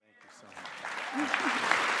So,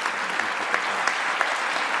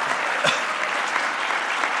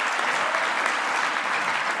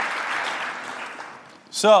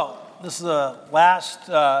 this is the last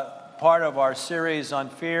part of our series on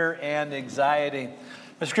fear and anxiety.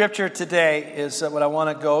 The scripture today is what I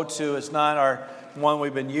want to go to. It's not our one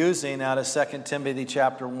we've been using out of 2 Timothy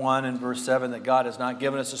chapter 1 and verse 7, that God has not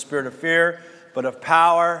given us a spirit of fear, but of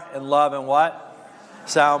power and love and what?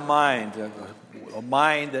 Sound mind. A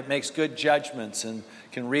mind that makes good judgments and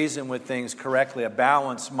can reason with things correctly. A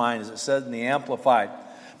balanced mind, as it says in the Amplified.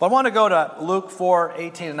 But I want to go to Luke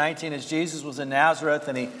 4:18 and 19, as Jesus was in Nazareth,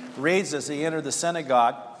 and he reads as he entered the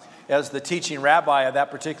synagogue as the teaching rabbi of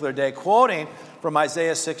that particular day, quoting from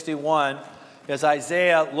Isaiah 61, as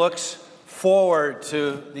Isaiah looks forward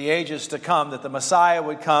to the ages to come, that the Messiah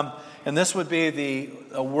would come, and this would be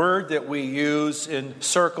a word that we use in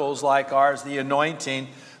circles like ours, the anointing.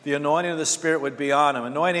 The anointing of the Spirit would be on him.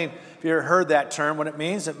 Anointing, if you ever heard that term, what it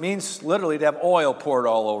means literally to have oil poured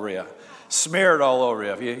all over you, smeared all over you.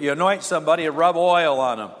 If you anoint somebody, you rub oil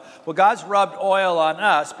on them. Well, God's rubbed oil on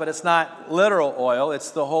us, but it's not literal oil, it's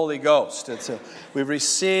the Holy Ghost. We've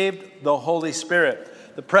received the Holy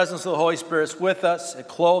Spirit. The presence of the Holy Spirit is with us. It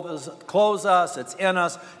clothes us. It's in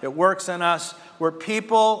us. It works in us. We're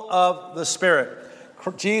people of the Spirit.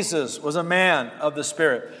 Jesus was a man of the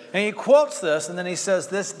Spirit. And he quotes this, and then he says,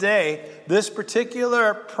 this day, this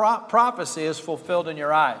particular prophecy is fulfilled in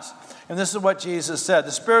your eyes. And this is what Jesus said.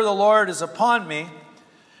 The Spirit of the Lord is upon me,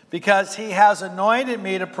 because he has anointed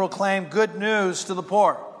me to proclaim good news to the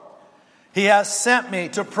poor. He has sent me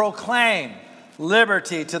to proclaim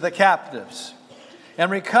liberty to the captives and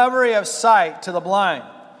recovery of sight to the blind,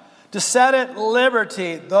 to set at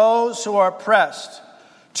liberty those who are oppressed,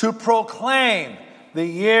 to proclaim the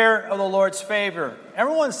year of the Lord's favor.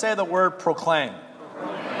 Everyone say the word proclaim.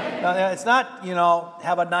 Now, it's not,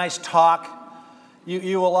 have a nice talk.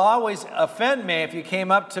 You will always offend me if you came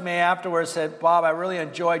up to me afterwards and said, Bob, I really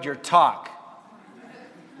enjoyed your talk.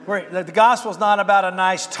 The gospel's not about a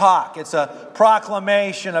nice talk. It's a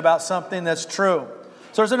proclamation about something that's true.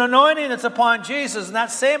 So there's an anointing that's upon Jesus, and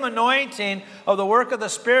that same anointing of the work of the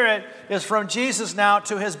Spirit is from Jesus now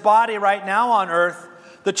to his body right now on earth,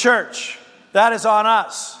 the church. That is on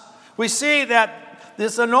us. We see that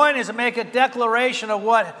this anointing is to make a declaration of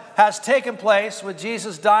what has taken place with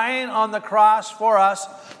Jesus dying on the cross for us,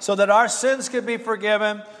 so that our sins can be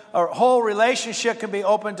forgiven, our whole relationship can be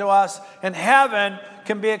open to us, and heaven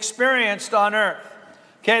can be experienced on earth.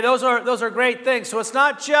 Okay, those are great things. So it's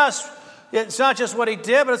not just what he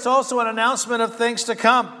did, but it's also an announcement of things to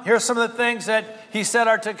come. Here's some of the things that he said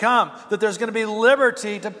are to come. That there's going to be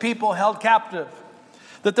liberty to people held captive.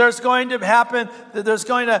 That there's going to happen, that there's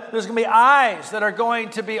going to be eyes that are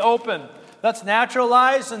going to be open. That's natural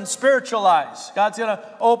eyes and spiritual eyes. God's going to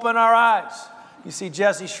open our eyes. You see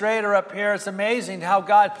Jesse Schrader up here. It's amazing how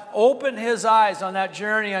God opened his eyes on that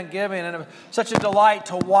journey on giving. And it was such a delight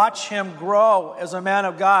to watch him grow as a man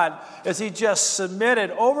of God as he just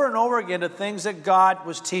submitted over and over again to things that God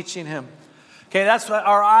was teaching him. Okay, that's what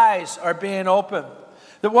our eyes are being opened.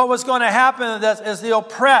 That what was going to happen is the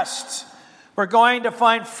oppressed were going to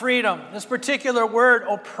find freedom. This particular word,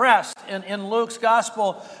 oppressed, in Luke's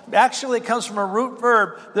gospel actually comes from a root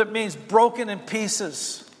verb that means broken in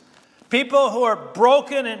pieces. People who are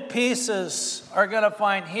broken in pieces are going to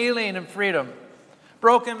find healing and freedom.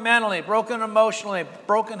 Broken mentally, broken emotionally,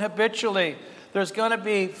 broken habitually. There's going to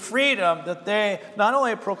be freedom that they not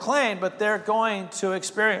only proclaim, but they're going to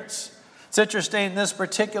experience. It's interesting, this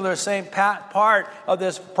particular same part of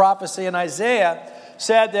this prophecy in Isaiah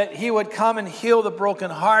said that he would come and heal the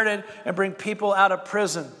brokenhearted and bring people out of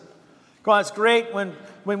prison. God, it's great when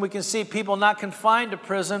we can see people not confined to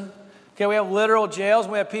prison. Okay, we have literal jails.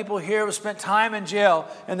 We have people here who spent time in jail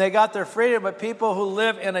and they got their freedom, but people who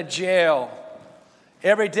live in a jail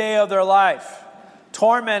every day of their life,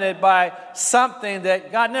 tormented by something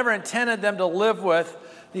that God never intended them to live with.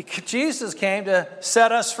 Jesus came to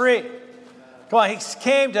set us free. Come on, he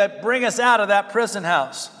came to bring us out of that prison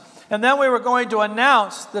house. And then we were going to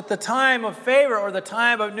announce that the time of favor or the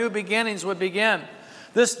time of new beginnings would begin.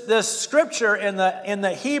 This scripture in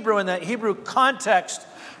the Hebrew context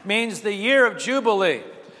means the year of Jubilee,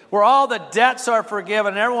 where all the debts are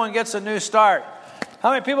forgiven and everyone gets a new start.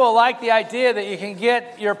 How many people like the idea that you can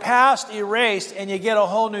get your past erased and you get a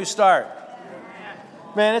whole new start?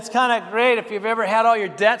 Man, it's kind of great if you've ever had all your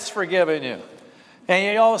debts forgiven you.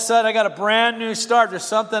 And all of a sudden, I got a brand new start. There's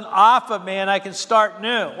something off of me, and I can start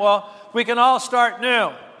new. Well, we can all start new.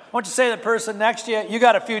 I want you to say to the person next to you, you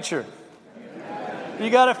got a future. You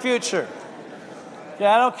got a future. Okay,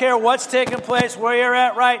 I don't care what's taking place, where you're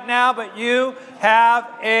at right now, but you have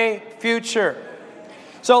a future.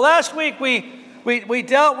 So last week we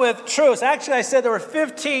dealt with truths. Actually, I said there were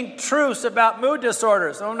 15 truths about mood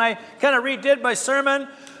disorders. So when I kind of redid my sermon,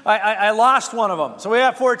 I lost one of them. So we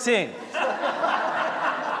have 14.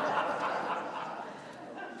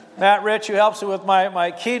 Matt Rich, who helps me with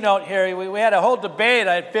my keynote here, we had a whole debate.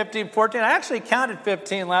 I had 15, 14. I actually counted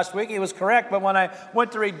 15 last week. He was correct, but when I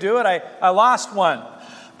went to redo it, I lost one.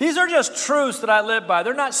 These are just truths that I live by.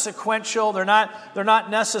 They're not sequential. They're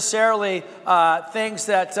not necessarily things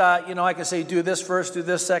that, I can say, do this first, do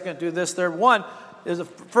this second, do this third. One is the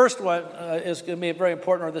first one is going to be very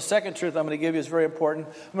important, or the second truth I'm going to give you is very important.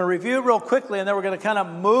 I'm going to review real quickly, and then we're going to kind of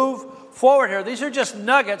move forward here. These are just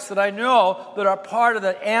nuggets that I know that are part of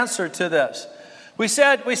the answer to this. We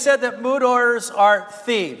said that mood disorders are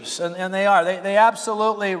thieves, and they are. They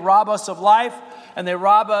absolutely rob us of life, and they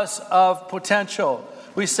rob us of potential.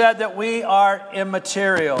 We said that we are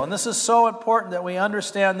immaterial, and this is so important that we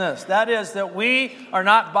understand this. That is that we are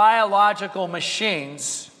not biological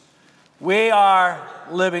machines. We are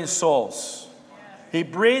living souls. He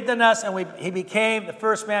breathed in us, and the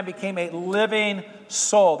first man became a living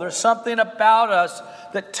soul. There's something about us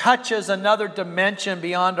that touches another dimension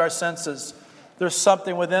beyond our senses. There's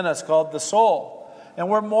something within us called the soul. And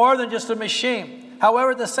we're more than just a machine.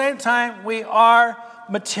 However, at the same time, we are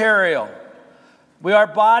material. We are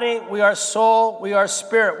body, we are soul, we are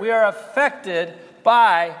spirit. We are affected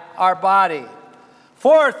by our body.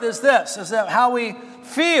 Fourth is that how we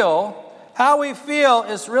feel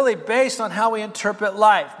is really based on how we interpret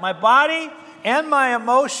life. My body and my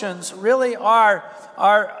emotions really are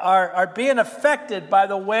being affected by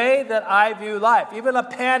the way that I view life. Even a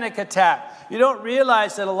panic attack. You don't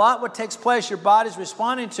realize that a lot what takes place, your body's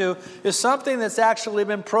responding to, is something that's actually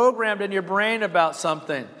been programmed in your brain about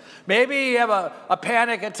something. Maybe you have a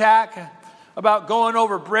panic attack about going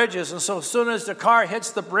over bridges, and so as soon as the car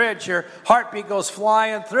hits the bridge, your heartbeat goes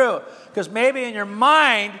flying through. Because maybe in your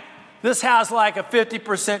mind, this has like a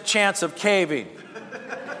 50% chance of caving.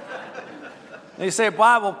 And you say,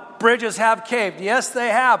 Bible, bridges have caved. Yes, they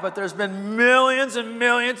have, but there's been millions and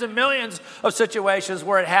millions and millions of situations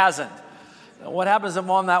where it hasn't. What happens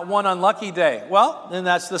on that one unlucky day? Well, then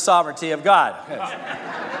that's the sovereignty of God.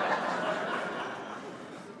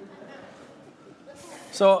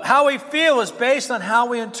 So how we feel is based on how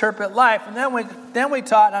we interpret life. And then we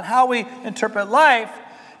taught on how we interpret life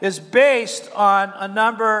is based on a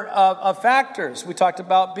number of factors. We talked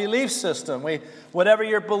about belief system. Whatever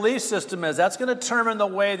your belief system is, that's going to determine the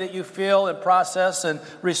way that you feel and process and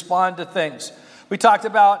respond to things. We talked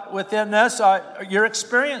about within this your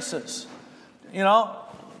experiences.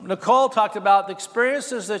 Nicole talked about the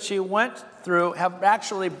experiences that she went through have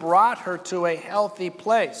actually brought her to a healthy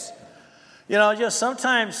place. Just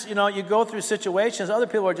sometimes, you go through situations, other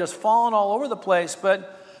people are just falling all over the place,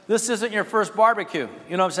 but this isn't your first barbecue.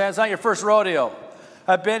 You know what I'm saying? It's not your first rodeo.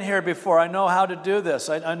 I've been here before. I know how to do this.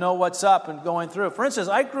 I know what's up and going through. For instance,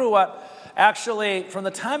 I grew up actually from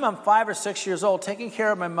the time I'm 5 or 6 years old taking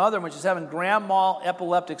care of my mother when she's having grand mal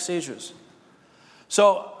epileptic seizures.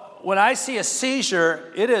 So when I see a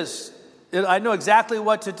seizure, I know exactly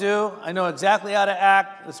what to do. I know exactly how to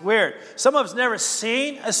act. It's weird. Some of us never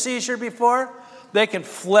seen a seizure before. They can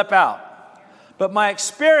flip out. But my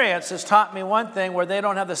experience has taught me one thing where they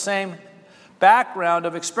don't have the same background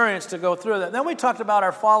of experience to go through that. Then we talked about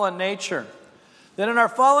our fallen nature. Then in our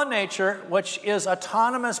fallen nature, which is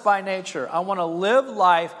autonomous by nature, I want to live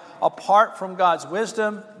life apart from God's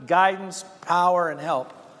wisdom, guidance, power, and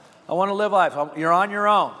help. I want to live life. You're on your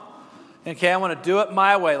own. Okay, I want to do it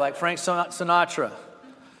my way, like Frank Sinatra.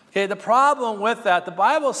 Okay, the problem with that, the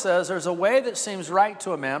Bible says there's a way that seems right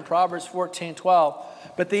to a man, Proverbs 14:12,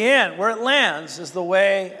 but the end, where it lands, is the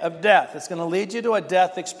way of death. It's going to lead you to a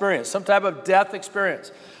death experience, some type of death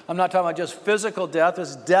experience. I'm not talking about just physical death,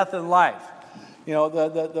 it's death in life.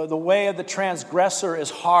 The way of the transgressor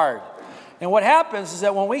is hard. And what happens is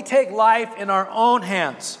that when we take life in our own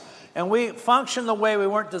hands and we function the way we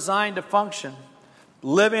weren't designed to function,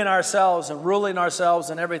 living ourselves and ruling ourselves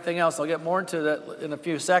and everything else, I'll get more into that in a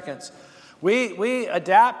few seconds, we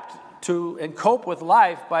adapt to and cope with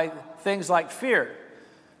life by things like fear,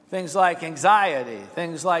 things like anxiety,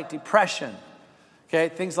 things like depression, okay,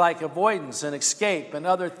 things like avoidance and escape and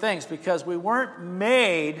other things, because we weren't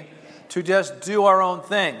made to just do our own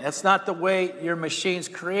thing. That's not the way your machine's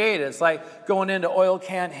created. It's like going into Oil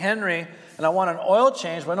Can Henry, and I want an oil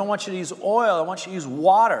change, but I don't want you to use oil. I want you to use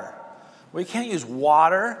water. Well, you can't use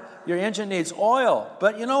water. Your engine needs oil.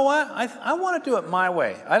 But you know what? I want to do it my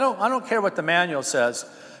way. I don't care what the manual says.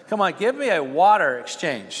 Come on, give me a water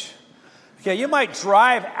exchange. Okay, you might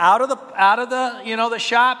drive out of the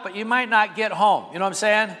shop, but you might not get home. You know what I'm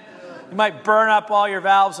saying? You might burn up all your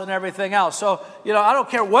valves and everything else. So, I don't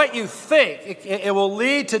care what you think. It will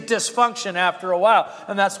lead to dysfunction after a while,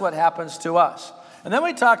 and that's what happens to us. And then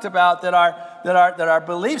we talked about that our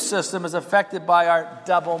belief system is affected by our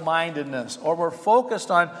double-mindedness, or we're focused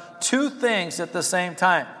on two things at the same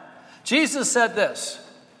time. Jesus said this.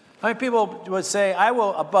 How many people would say, I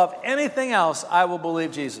will, above anything else, I will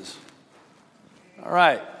believe Jesus? All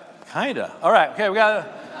right, kind of. All right, okay,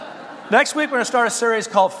 next week we're going to start a series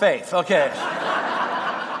called Faith. Okay.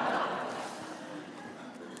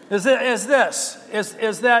 Is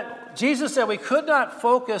that Jesus said we could not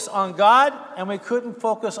focus on God and we couldn't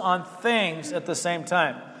focus on things at the same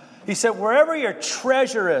time. He said wherever your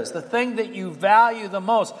treasure is, the thing that you value the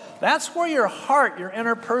most, that's where your heart, your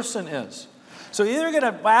inner person is. So you're either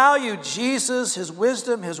going to value Jesus, His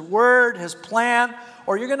wisdom, His word, His plan,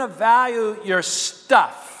 or you're going to value your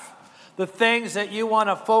stuff, the things that you want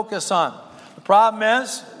to focus on. The problem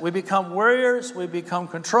is we become worriers, we become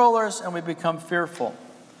controllers, and we become fearful.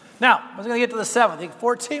 Now, I was going to get to the 7th.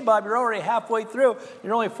 14, Bob, you're already halfway through.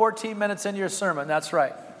 You're only 14 minutes into your sermon. That's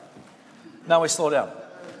right. Now we slow down.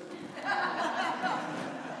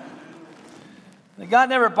 God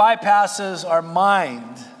never bypasses our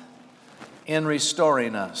mind in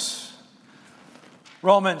restoring us.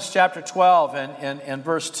 Romans chapter 12 and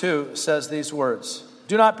verse 2 says these words.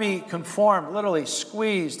 Do not be conformed, literally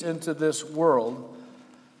squeezed into this world.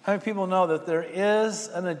 How many people know that there is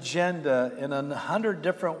an agenda in 100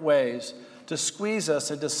 different ways to squeeze us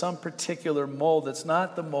into some particular mold that's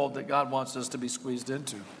not the mold that God wants us to be squeezed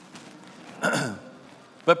into?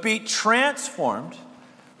 But be transformed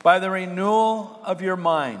by the renewal of your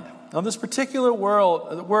mind. Now, this particular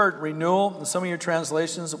word renewal, in some of your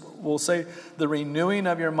translations will say the renewing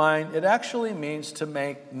of your mind. It actually means to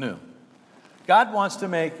make new. God wants to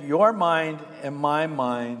make your mind and my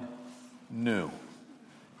mind new. He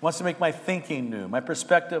wants to make my thinking new, my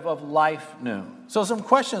perspective of life new. So some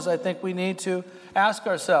questions I think we need to ask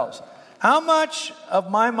ourselves. How much of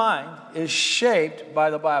my mind is shaped by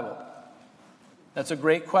the Bible? That's a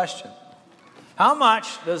great question. How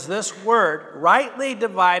much does this word, rightly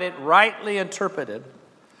divided, rightly interpreted,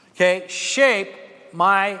 shape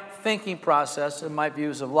my thinking process and my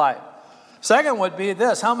views of life? Second would be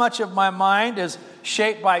this. How much of my mind is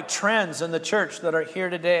shaped by trends in the church that are here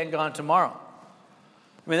today and gone tomorrow?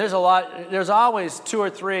 I mean, there's always 2 or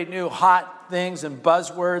 3 new hot things and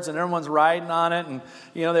buzzwords, and everyone's riding on it, and,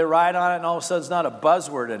 they ride on it, and all of a sudden it's not a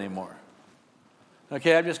buzzword anymore.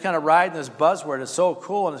 Okay, I'm just kind of riding this buzzword. It's so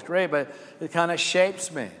cool and it's great, but it kind of shapes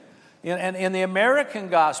me. And in the American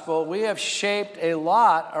gospel, we have shaped a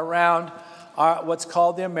lot around what's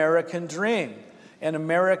called the American dream, an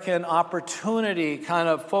American opportunity kind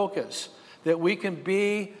of focus, that we can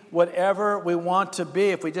be whatever we want to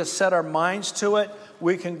be. If we just set our minds to it,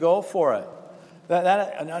 we can go for it.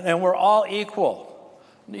 And we're all equal.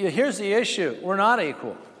 Here's the issue. We're not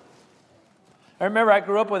equal. I remember I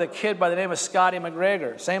grew up with a kid by the name of Scotty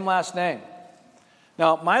McGregor, same last name.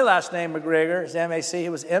 Now, my last name, McGregor, is M-A-C. He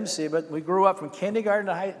was M-C, but we grew up from kindergarten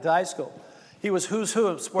to high school. He was who's who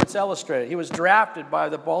of Sports Illustrated. He was drafted by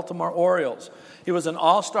the Baltimore Orioles. He was an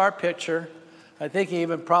all-star pitcher. I think he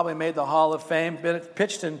even probably made the Hall of Fame,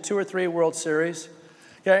 pitched in 2 or 3 World Series.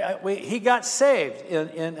 He got saved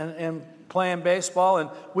in playing baseball, and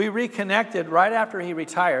we reconnected right after he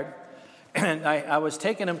retired. And I was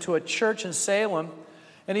taking him to a church in Salem,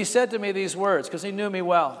 and he said to me these words, because he knew me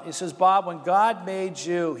well. He says, Bob, when God made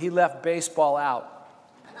you, He left baseball out.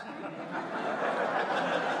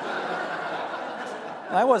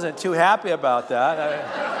 I wasn't too happy about that.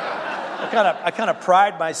 I kind of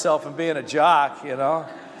pride myself in being a jock,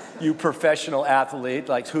 you professional athlete,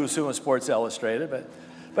 like who's who in Sports Illustrated.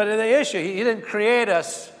 But the issue, he didn't create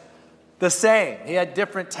us the same. He had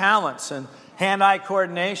different talents and hand-eye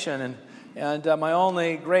coordination, and my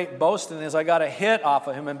only great boasting is I got a hit off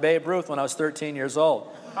of him in Babe Ruth when I was 13 years old.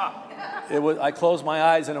 I closed my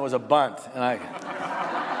eyes and it was a bunt, and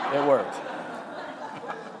it worked.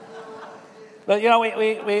 But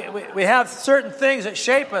we have certain things that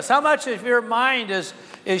shape us. How much of your mind is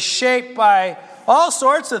shaped by all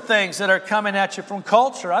sorts of things that are coming at you from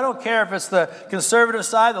culture? I don't care if it's the conservative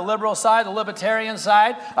side, the liberal side, the libertarian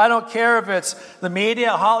side. I don't care if it's the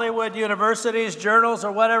media, Hollywood, universities, journals,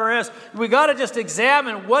 or whatever it is. We got to just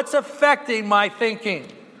examine what's affecting my thinking.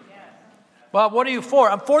 Well, what are you for?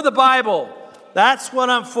 I'm for the Bible. That's what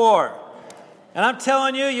I'm for. And I'm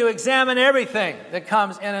telling you, you examine everything that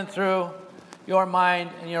comes in and through your mind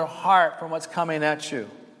and your heart from what's coming at you,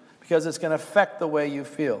 because it's going to affect the way you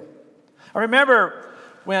feel. I remember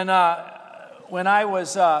when when I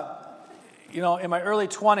was, in my early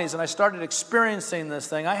 20s and I started experiencing this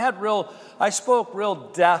thing, I spoke real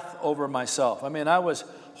death over myself. I mean, I was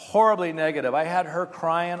horribly negative. I had her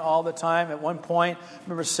crying all the time. At one point, I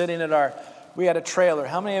remember sitting we had a trailer.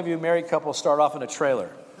 How many of you married couples start off in a trailer?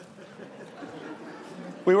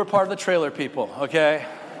 We were part of the trailer people, okay?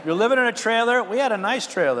 You're living in a trailer. We had a nice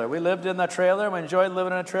trailer. We lived in the trailer. We enjoyed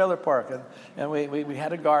living in a trailer park. And we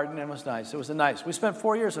had a garden, and it was nice. We spent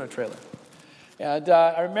 4 years in a trailer. And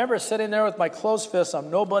I remember sitting there with my closed fists. I'm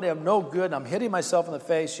nobody. I'm no good. And I'm hitting myself in the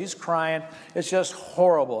face. She's crying. It's just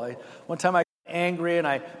horrible. One time I got angry, and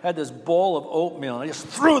I had this bowl of oatmeal. And I just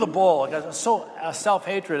threw the bowl. I got so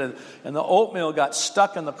self-hatred. And the oatmeal got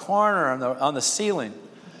stuck in the corner on the ceiling.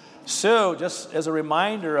 Sue, just as a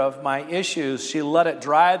reminder of my issues, she let it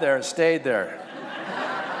dry there and stayed there.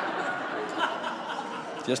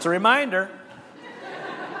 Just a reminder.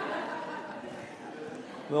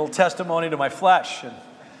 A little testimony to my flesh. And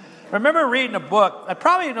I remember reading a book. I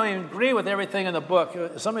probably don't even agree with everything in the book.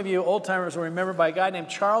 Some of you old-timers will remember by a guy named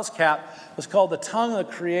Charles Capp. It was called The Tongue of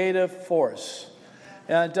the Creative Force.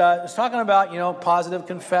 And it was talking about, positive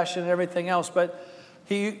confession and everything else. But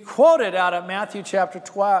he quoted out of Matthew chapter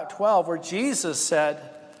 12 where Jesus said,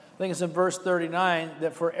 I think it's in verse 39,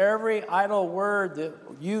 that for every idle word that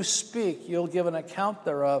you speak, you'll give an account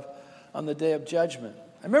thereof on the day of judgment.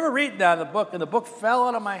 I remember reading that in the book, and the book fell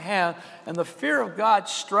out of my hand, and the fear of God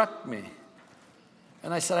struck me.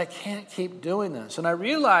 And I said, I can't keep doing this. And I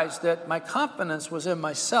realized that my confidence was in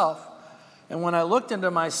myself, and when I looked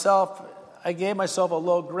into myself, I gave myself a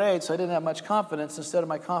low grade, so I didn't have much confidence instead of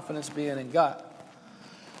my confidence being in God.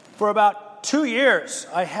 For about 2 years,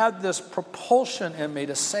 I had this propulsion in me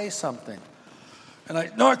to say something. And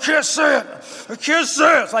I can't say it. I can't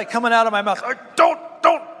say it. It's like coming out of my mouth.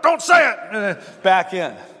 Don't say it. And then back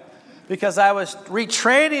in. Because I was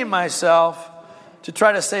retraining myself to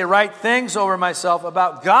try to say right things over myself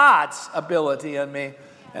about God's ability in me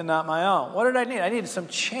and not my own. What did I need? I needed some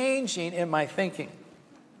changing in my thinking.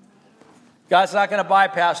 God's not going to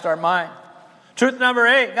bypass our mind. Truth number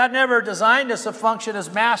 8, God never designed us to function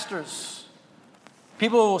as masters.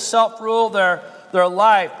 People who will self-rule their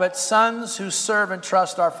life, but sons who serve and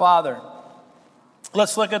trust our Father.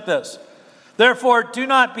 Let's look at this. Therefore, do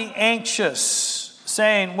not be anxious,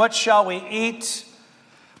 saying, what shall we eat?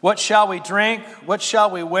 What shall we drink? What shall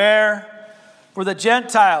we wear? For the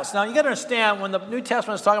Gentiles. Now, you got to understand, when the New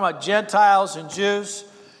Testament is talking about Gentiles and Jews,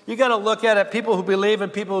 you got to look at it, people who believe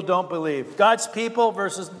and people who don't believe. God's people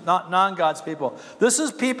versus non-God's people. This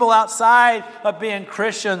is people outside of being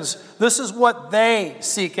Christians. This is what they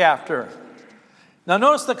seek after. Now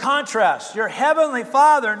notice the contrast. Your heavenly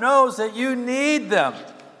Father knows that you need them.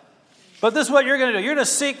 But this is what you're going to do. You're going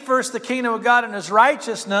to seek first the kingdom of God and His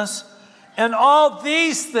righteousness. And all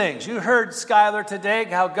these things, you heard Skylar today,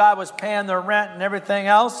 how God was paying their rent and everything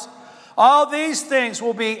else. All these things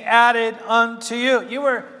will be added unto you. You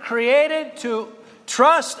were created to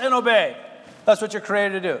trust and obey. That's what you're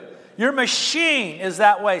created to do. Your machine is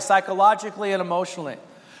that way, psychologically and emotionally.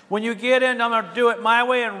 When you get in, I'm going to do it my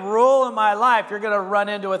way and rule in my life, you're going to run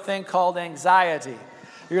into a thing called anxiety.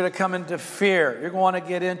 You're going to come into fear. You're going to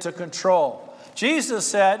get into control. Jesus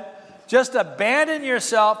said, just abandon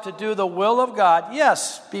yourself to do the will of God.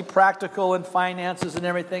 Yes, be practical in finances and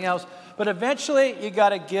everything else. But eventually, you got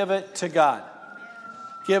to give it to God.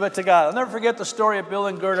 Give it to God. I'll never forget the story of Bill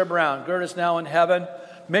and Gerda Brown. Gerda's now in heaven.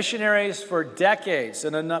 Missionaries for decades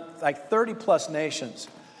in like 30-plus nations.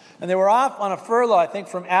 And they were off on a furlough, I think,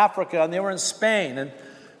 from Africa. And they were in Spain. And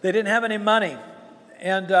they didn't have any money.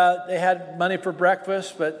 And they had money for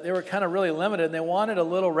breakfast, but they were kind of really limited. And they wanted a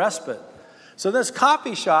little respite. So this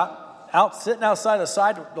coffee shop, sitting outside the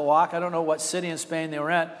sidewalk, I don't know what city in Spain they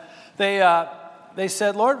were in, they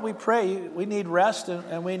said, Lord, we pray, we need rest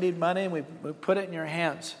and we need money, and we put it in your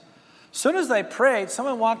hands. As soon as they prayed,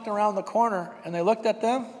 someone walked around the corner, and they looked at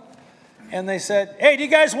them, and they said, hey, do you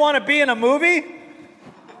guys want to be in a movie?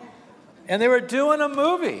 And they were doing a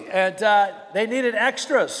movie, and they needed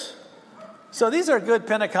extras. So these are good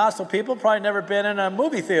Pentecostal people, probably never been in a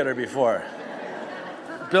movie theater before.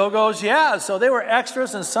 Bill goes, yeah. So they were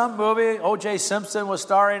extras in some movie. O.J. Simpson was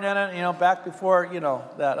starring in it, back before,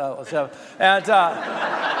 that. And,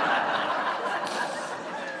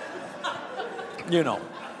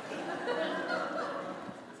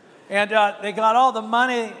 And they got all the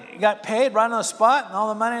money, got paid right on the spot, and all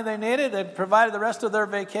the money they needed. They provided the rest of their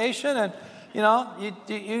vacation. And, you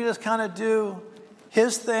just kind of do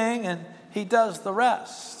his thing, and he does the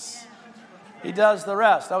rest. He does the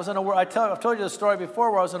rest. I've told you the story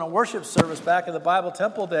before where I was in a worship service back in the Bible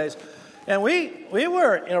Temple days. And we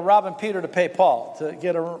were robbing Peter to pay Paul to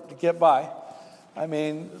get by. I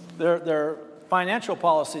mean, their financial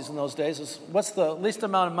policies in those days is, what's the least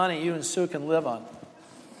amount of money you and Sue can live on?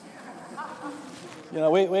 You know,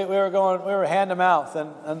 we were hand to mouth,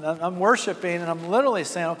 and I'm worshiping, and I'm literally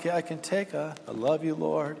saying, okay, I can take I love you,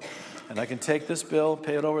 Lord, and I can take this bill,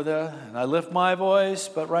 pay it over there, and I lift my voice,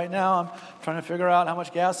 but right now I'm trying to figure out how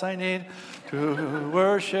much gas I need to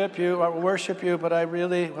worship you, but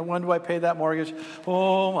when do I pay that mortgage?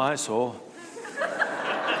 Oh, my soul.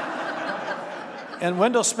 And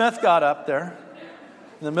Wendell Smith got up there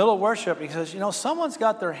in the middle of worship. He says, someone's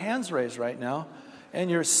got their hands raised right now,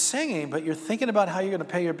 and you're singing, but you're thinking about how you're going to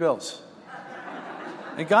pay your bills.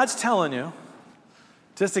 And God's telling you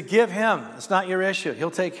just to give him. It's not your issue.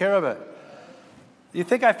 He'll take care of it. Do you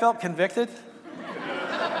think I felt convicted?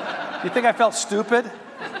 Do you think I felt stupid?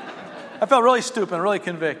 I felt really stupid, really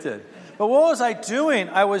convicted. But what was I doing?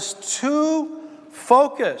 I was too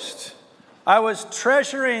focused. I was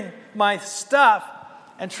treasuring my stuff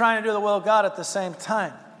and trying to do the will of God at the same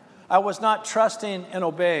time. I was not trusting and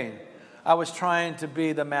obeying. I was trying to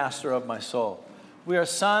be the master of my soul. We are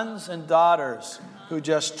sons and daughters who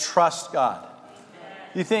just trust God.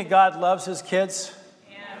 You think God loves his kids?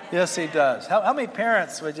 Yes, he does. How many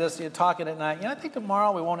parents were just talking at night? I think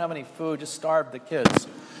tomorrow we won't have any food. Just starve the kids.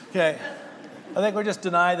 Okay. I think we just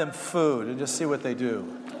deny them food and just see what they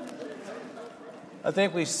do. I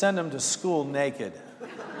think we send them to school naked.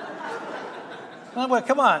 Well,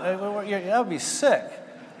 come on. That would be sick.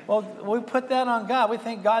 Well, we put that on God. We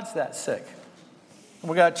think God's that sick.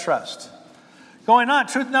 And we got to trust. Going on,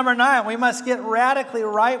 truth number 9, we must get radically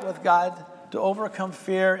right with God to overcome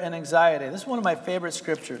fear and anxiety. This is one of my favorite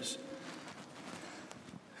scriptures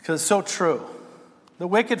because it's so true. The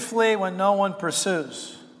wicked flee when no one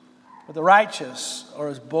pursues, but the righteous are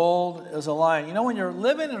as bold as a lion. When you're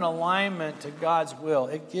living in alignment to God's will,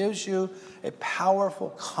 it gives you a powerful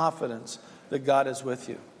confidence that God is with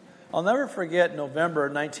you. I'll never forget November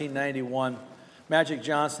 1991, Magic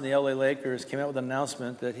Johnson, the LA Lakers, came out with an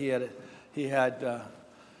announcement that he had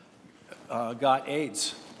got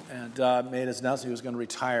AIDS and made his announcement he was going to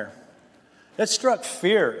retire. It struck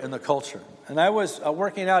fear in the culture. And I was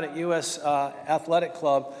working out at U.S. Athletic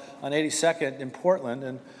Club on 82nd in Portland,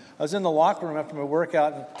 and I was in the locker room after my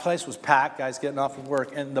workout, and the place was packed, guys getting off from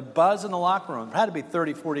work, and the buzz in the locker room, there had to be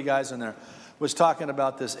 30, 40 guys in there, was talking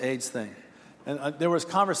about this AIDS thing. And there was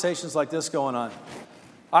conversations like this going on.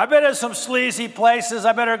 I've been in some sleazy places.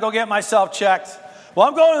 I better go get myself checked. Well,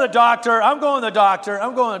 I'm going to the doctor. I'm going to the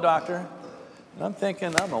doctor. And I'm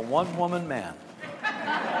thinking, I'm a one-woman man.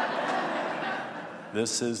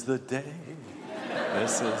 This is the day.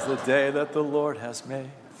 This is the day that the Lord has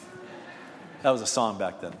made. That was a song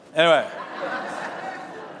back then. Anyway.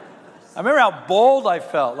 I remember how bold I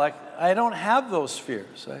felt. Like, I don't have those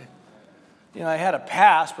fears. I had a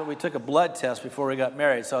past, but we took a blood test before we got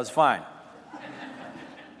married, so I was fine.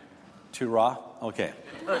 Too raw? Okay.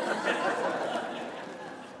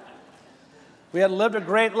 We had lived a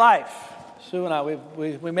great life. Sue and I,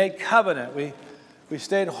 we made covenant. We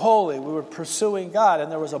stayed holy. We were pursuing God,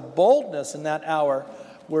 and there was a boldness in that hour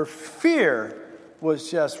where fear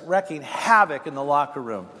was just wreaking havoc in the locker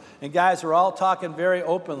room. And guys were all talking very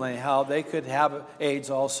openly how they could have AIDS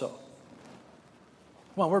also.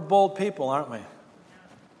 Come on, we're bold people, aren't we?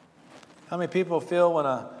 How many people feel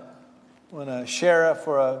when a sheriff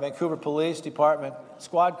or a Vancouver Police Department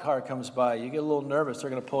squad car comes by, you get a little nervous, they're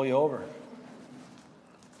going to pull you over.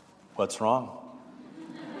 What's wrong?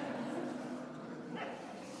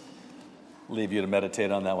 Leave you to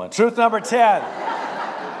meditate on that one. Truth number 10.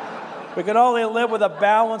 We can only live with a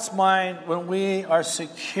balanced mind when we are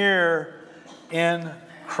secure in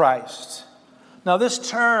Christ. Now, this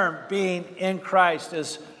term, being in Christ,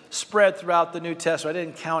 is spread throughout the New Testament. I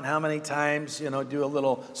didn't count how many times, do a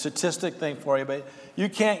little statistic thing for you, but you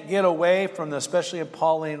can't get away from this, especially in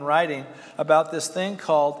Pauline writing about this thing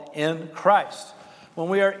called in Christ. When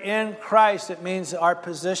we are in Christ, it means our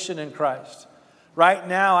position in Christ. Right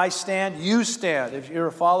now, I stand, you stand. If you're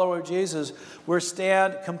a follower of Jesus, we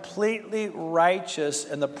stand completely righteous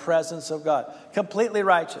in the presence of God. Completely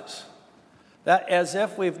righteous. That as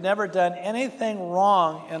if we've never done anything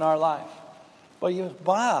wrong in our life. Well,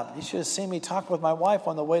 Bob, you should have seen me talk with my wife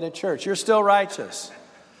on the way to church. You're still righteous.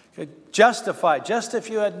 Justified, just if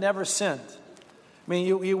you had never sinned. I mean,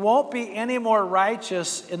 you won't be any more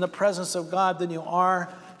righteous in the presence of God than you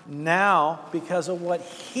are now because of what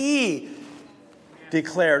He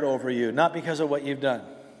declared over you, not because of what you've done.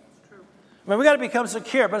 I mean, we got to become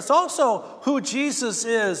secure, but it's also who Jesus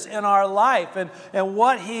is in our life and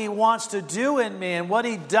what He wants to do in me and what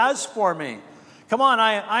He does for me. Come on,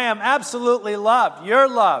 I am absolutely loved. You're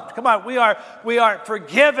loved. Come on, we are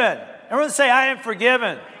forgiven Everyone say, I am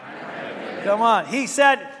forgiven. Come on. He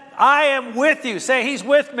said, I am with you. Say, he's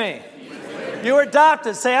with me. You are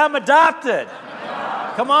adopted. Say, I'm adopted.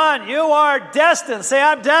 Come on. You are destined. Say,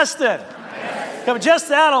 I'm destined. Come on, just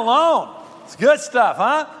that alone. It's good stuff,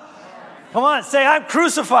 huh? Come on. Say, I'm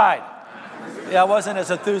crucified. Yeah, I wasn't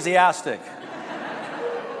as enthusiastic.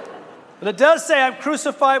 But it does say I'm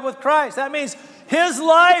crucified with Christ. That means his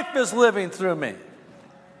life is living through me.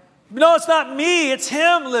 No, it's not me. It's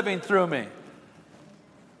him living through me.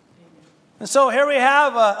 And so here we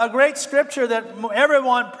have a great scripture that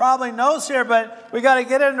everyone probably knows here, but we got to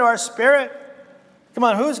get it into our spirit. Come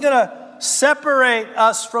on, who's going to separate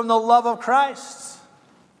us from the love of Christ?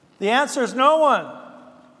 The answer is no one.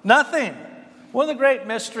 Nothing. One of the great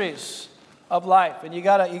mysteries of life, and you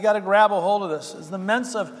got to grab a hold of this, is in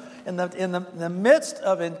the midst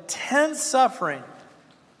of intense suffering,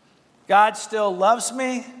 God still loves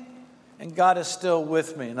me, and God is still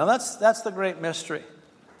with me. Now that's the great mystery.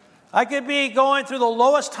 I could be going through the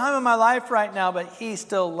lowest time of my life right now, but he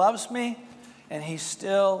still loves me, and he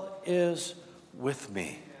still is with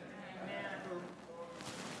me.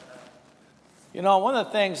 You know, one of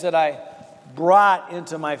the things that I brought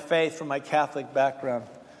into my faith from my Catholic background,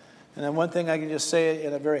 and then one thing I can just say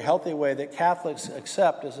in a very healthy way that Catholics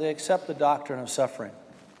accept is they accept the doctrine of suffering.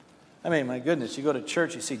 I mean, my goodness, you go to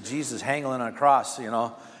church, you see Jesus hanging on a cross, you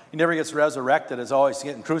know. He never gets resurrected, it's always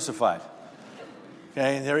getting crucified.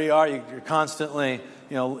 Okay, and there you are, you're constantly,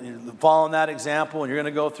 you know, following that example, and you're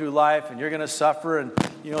going to go through life, and you're going to suffer, and,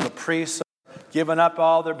 you know, the priests are giving up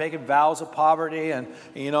all their making vows of poverty, and,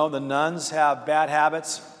 you know, the nuns have bad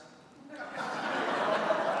habits.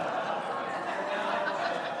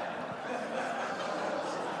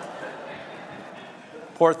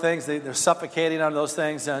 Poor things, they're suffocating on those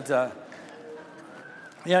things, and,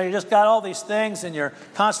 you know, you just got all these things, and you're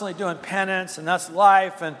constantly doing penance, and that's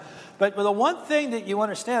life, But the one thing that you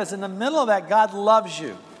understand is in the middle of that, God loves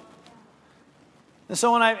you. And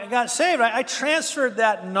so when I got saved, I transferred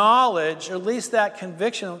that knowledge, or at least that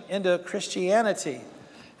conviction, into Christianity.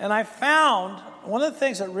 And I found one of the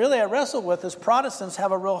things that really I wrestled with is Protestants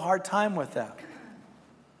have a real hard time with that.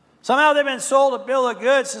 Somehow they've been sold a bill of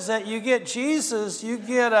goods is that you get Jesus, you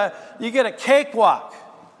get a cakewalk.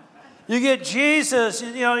 You get Jesus,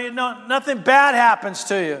 you know, nothing bad happens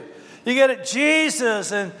to you. You get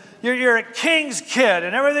Jesus, and you're a king's kid,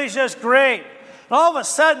 and everything's just great. And all of a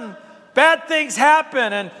sudden, bad things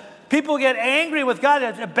happen, and people get angry with God.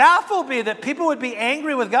 It baffled me that people would be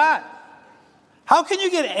angry with God. How can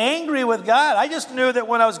you get angry with God? I just knew that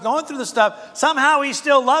when I was going through this stuff, somehow he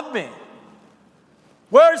still loved me.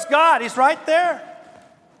 Where's God? He's right there.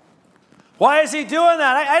 Why is he doing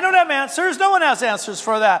that? I don't have answers. No one has answers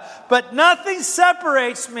for that. But nothing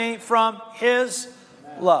separates me from his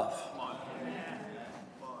love.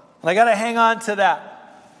 And I got to hang on to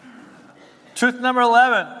that. Truth number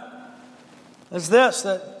 11 is this,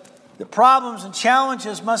 that the problems and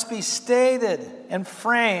challenges must be stated and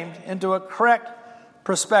framed into a correct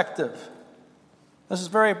perspective. This is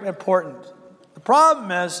very important. The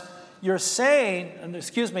problem is you're saying, and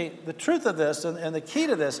the truth of this and the key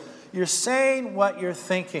to this, you're saying what you're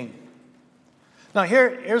thinking. Now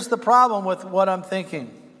here's the problem with what I'm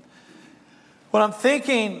thinking. What I'm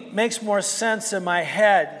thinking makes more sense in my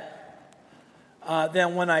head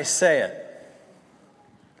than when I say it.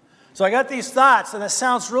 So I got these thoughts, and it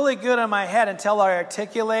sounds really good in my head until I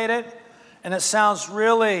articulate it, and it sounds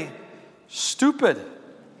really stupid,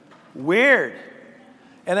 weird,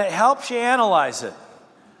 and it helps you analyze it.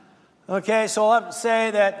 Okay, so I'll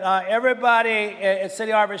say that everybody at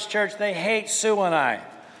City Harvest Church, they hate Sue and I.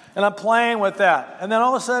 And I'm playing with that. And then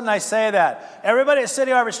all of a sudden I say that. Everybody at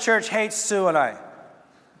City Harvest Church hates Sue and I.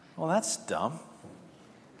 Well, that's dumb.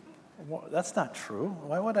 That's not true.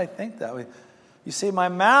 Why would I think that? You see, my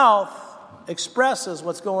mouth expresses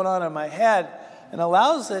what's going on in my head and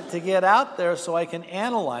allows it to get out there so I can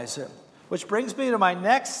analyze it. Which brings me to my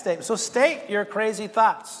next statement. So state your crazy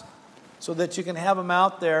thoughts so that you can have them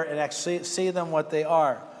out there and actually see them what they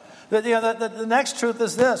are. The next truth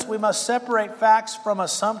is this. We must separate facts from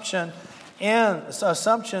assumptions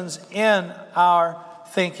in our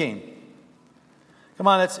thinking. Come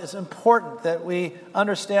on, it's important that we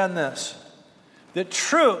understand this. The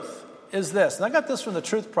truth is this. And I got this from the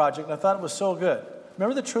Truth Project, and I thought it was so good.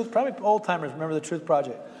 Remember the Truth? Probably old-timers remember the Truth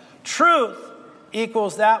Project. Truth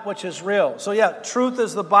equals that which is real. So yeah, truth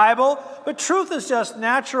is the Bible, but truth is just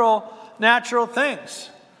natural things.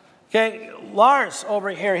 Okay, Lars over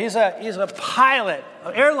here, he's a pilot,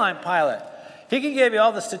 an airline pilot. He can give you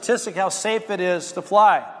all the statistics how safe it is to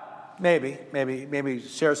fly. Maybe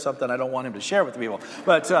share something I don't want him to share with people.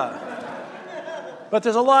 But But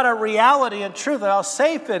there's a lot of reality and truth, and how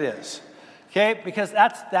safe it is. Okay? Because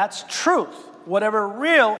that's truth. Whatever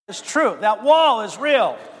real is true. That wall is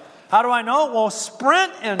real. How do I know? Well,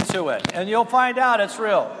 sprint into it, and you'll find out it's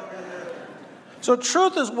real. So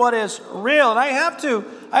truth is what is real, and I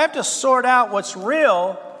have to sort out what's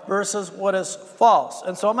real versus what is false.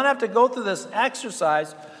 And so I'm going to have to go through this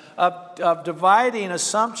exercise of dividing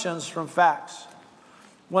assumptions from facts.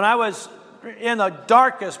 When I was in the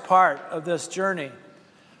darkest part of this journey,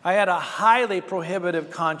 I had a highly prohibitive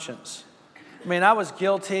conscience. I mean, I was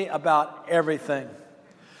guilty about everything.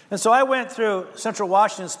 And so I went through Central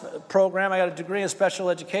Washington's program. I got a degree in special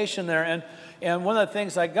education there. And one of the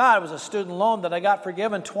things I got was a student loan that I got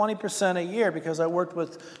forgiven 20% a year because I worked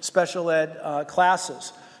with special ed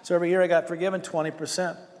classes. So every year I got forgiven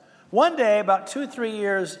 20%. One day, about 2-3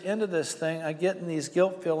 years into this thing, I get in these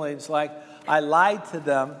guilt feelings like I lied to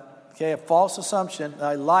them, okay, a false assumption.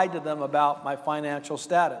 I lied to them about my financial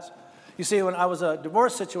status. You see, when I was a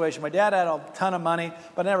divorce situation, my dad had a ton of money,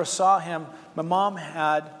 but I never saw him. My mom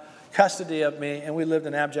had custody of me, and we lived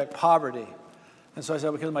in abject poverty. And so I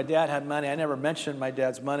said, because my dad had money, I never mentioned my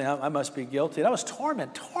dad's money. I must be guilty. And I was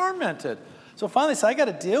tormented. So finally I said, I got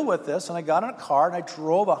to deal with this. And I got in a car, and I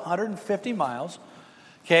drove 150 miles,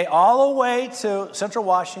 okay, all the way to Central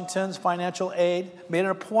Washington's financial aid, made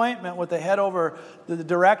an appointment with the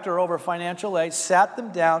director over financial aid, sat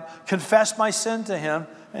them down, confessed my sin to him,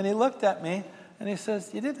 and he looked at me, and he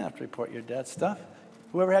says, you didn't have to report your dad's stuff.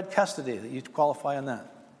 Whoever had custody, that you qualify on that.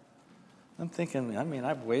 I'm thinking,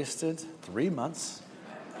 I've wasted 3 months.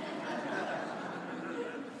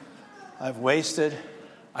 I've wasted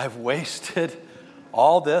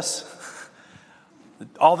all this,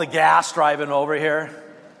 all the gas driving over here.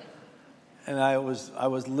 And I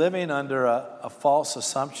was living under a false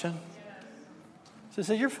assumption. So I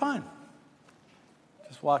said, you're fine.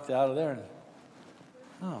 Just walked out of there and,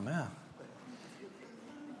 oh man,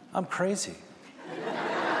 I'm crazy.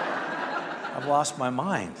 I've lost my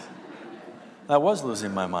mind. I was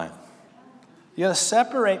losing my mind. You got to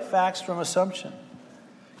separate facts from assumption.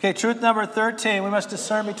 Okay, truth number 13, we must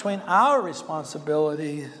discern between our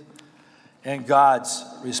responsibilities and God's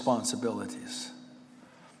responsibilities.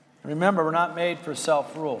 Remember, we're not made for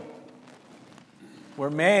self-rule.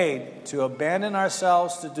 We're made to abandon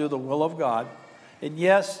ourselves to do the will of God. And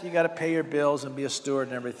yes, you got to pay your bills and be a steward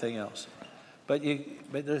and everything else. But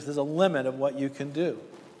there's a limit of what you can do.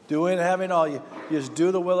 Doing and having all, you just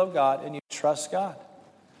do the will of God and you trust God.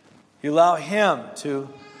 You allow Him to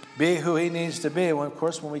be who He needs to be. And of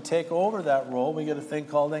course, when we take over that role, we get a thing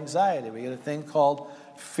called anxiety. We get a thing called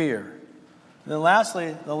fear. And then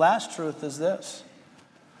lastly, the last truth is this.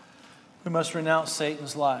 We must renounce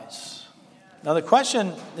Satan's lies. Now the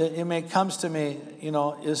question that comes to me,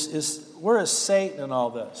 is where is Satan in all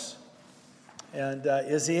this? And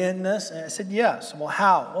is he in this? And I said, yes. Well,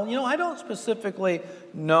 how? Well, I don't specifically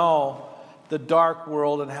know the dark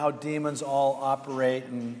world and how demons all operate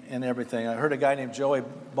and everything. I heard a guy named Joey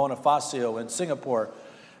Bonifacio in Singapore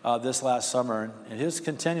this last summer. And his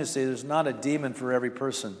contingency, there's not a demon for every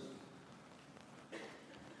person.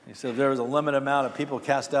 He said if there was a limited amount of people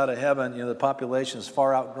cast out of heaven, the population is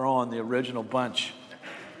far outgrown the original bunch.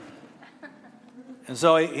 And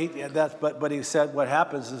so but he said what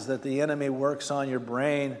happens is that the enemy works on your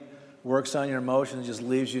brain, works on your emotions, and just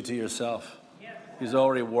leaves you to yourself. He's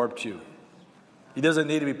already warped you. He doesn't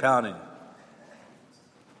need to be pounding.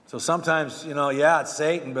 So sometimes, it's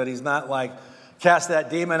Satan, but he's not like, cast that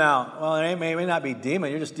demon out. Well, it may not be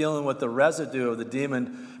demon. You're just dealing with the residue of the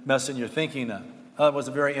demon messing your thinking up. That was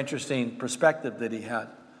a very interesting perspective that he had.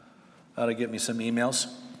 That'll get me some emails.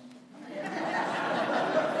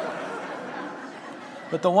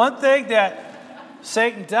 But the one thing that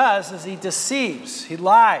Satan does is he deceives. He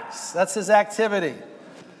lies. That's his activity.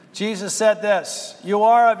 Jesus said this, you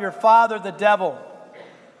are of your father the devil.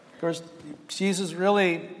 Of course, Jesus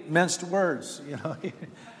really minced words.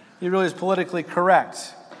 He really is politically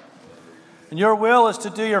correct. And your will is to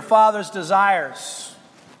do your father's desires.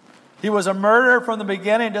 He was a murderer from the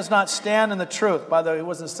beginning, does not stand in the truth. By the way, he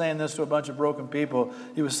wasn't saying this to a bunch of broken people.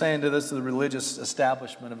 He was saying this to the religious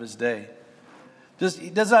establishment of his day.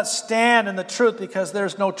 He does not stand in the truth because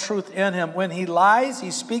there's no truth in him. When he lies,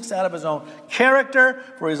 he speaks out of his own character,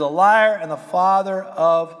 for he's a liar and the father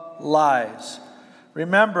of lies.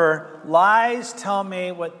 Remember, lies tell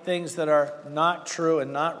me what things that are not true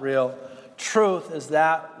and not real. Truth is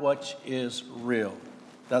that which is real.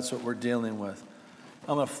 That's what we're dealing with.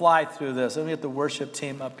 I'm going to fly through this. Let me get the worship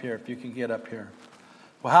team up here, if you can get up here.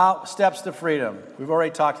 Well, steps to freedom. We've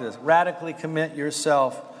already talked to this. Radically commit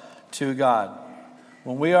yourself to God.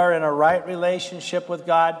 When we are in a right relationship with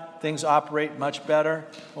God, things operate much better.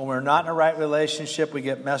 When we're not in a right relationship, we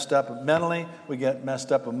get messed up mentally, we get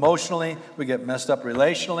messed up emotionally, we get messed up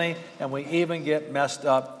relationally, and we even get messed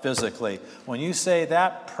up physically. When you say,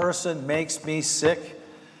 that person makes me sick,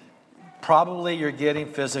 probably you're getting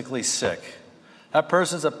physically sick. That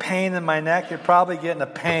person's a pain in my neck, you're probably getting a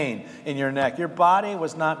pain in your neck. Your body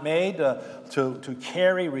was not made to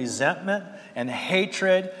carry resentment and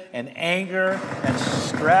hatred and anger and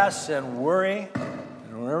stress and worry.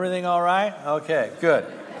 Everything all right? Okay, good.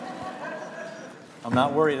 I'm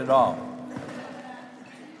not worried at all.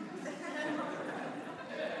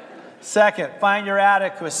 Second, find your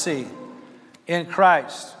adequacy in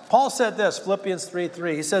Christ. Paul said this, Philippians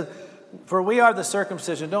 3:3. He said, for we are the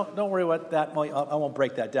circumcision. Don't worry what that, I won't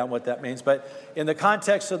break that down what that means, but in the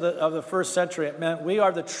context of the first century, it meant we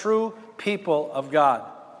are the true people of God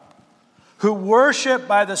who worship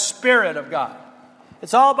by the Spirit of God.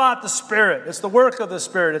 It's all about the Spirit. It's the work of the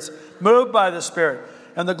Spirit. It's moved by the Spirit.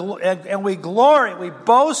 And we glory, we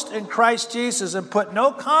boast in Christ Jesus and put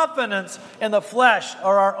no confidence in the flesh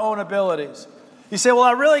or our own abilities. You say, well,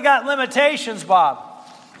 I really got limitations, Bob.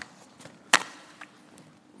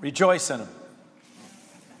 Rejoice in them.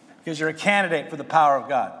 Because you're a candidate for the power of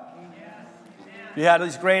God. If you have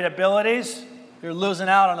these great abilities, you're losing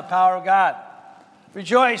out on the power of God.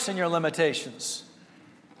 Rejoice in your limitations.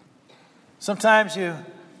 Sometimes you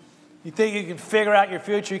think you can figure out your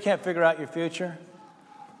future. You can't figure out your future.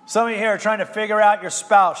 Some of you here are trying to figure out your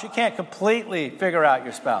spouse. You can't completely figure out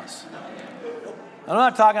your spouse. I'm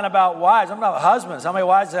not talking about wives. I'm talking about husbands. How many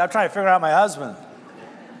wives? I'm trying to figure out my husband.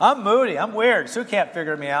 I'm moody. I'm weird. Sue can't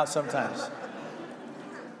figure me out sometimes.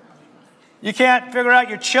 You can't figure out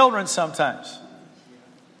your children sometimes.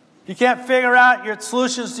 You can't figure out your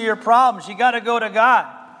solutions to your problems. You got to go to God.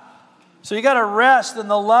 So you got to rest in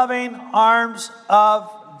the loving arms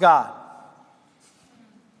of God.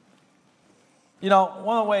 You know,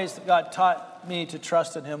 one of the ways that God taught me to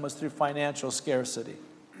trust in Him was through financial scarcity.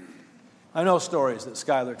 I know stories that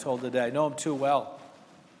Skylar told today. I know them too well.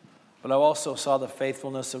 But I also saw the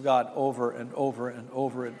faithfulness of God over and over and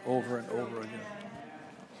over and over and over again.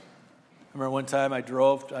 I remember one time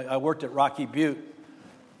I worked at Rocky Butte.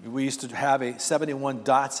 We used to have a 71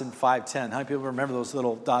 Datsun 510. How many people remember those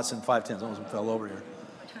little Datsun 510s? Almost fell over here.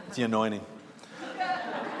 It's the anointing.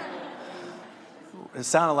 It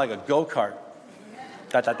sounded like a go-kart.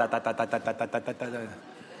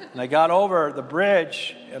 And I got over the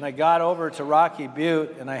bridge, and I got over to Rocky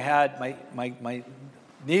Butte, and I had my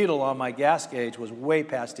needle on my gas gauge was way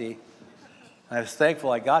past E. I was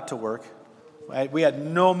thankful I got to work. We had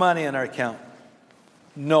no money in our account.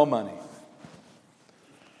 No money.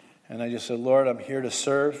 And I just said, Lord, I'm here to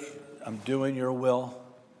serve. I'm doing your will.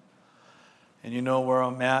 And you know where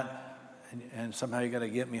I'm at. And somehow you got to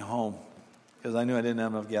get me home. Because I knew I didn't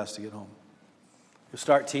have enough gas to get home. To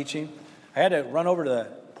start teaching. I had to run over to the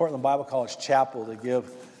Portland Bible College chapel to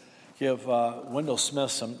give Wendell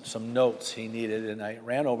Smith some notes he needed. And I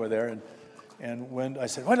ran over there. And when I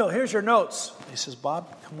said, Wendell, here's your notes. He says,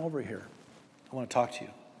 Bob, come over here. I want to talk to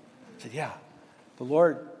you. I said, yeah. The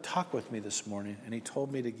Lord talked with me this morning, and He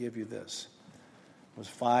told me to give you this. It was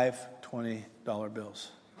 5 $20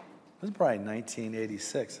 bills. This is probably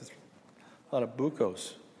 1986. That's a lot of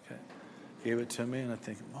bucos. Okay. Gave it to me, and I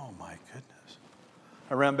think, oh, my goodness.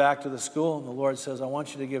 I ran back to the school, and the Lord says, I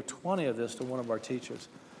want you to give 20 of this to one of our teachers.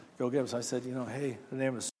 Go give us. I said, hey, her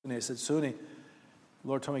name was Suni. I said, Suni, the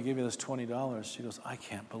Lord told me to give you this $20. She goes, I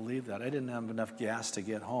can't believe that. I didn't have enough gas to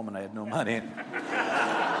get home, and I had no money.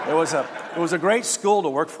 It was a great school to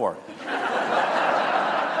work for.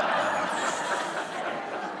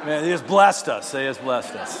 Man, He just blessed us. He just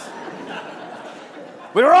blessed us.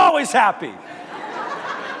 We were always happy.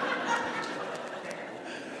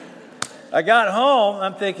 I got home.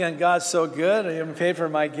 I'm thinking, God's so good. I even paid for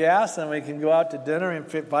my gas, and we can go out to dinner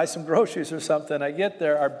and buy some groceries or something. I get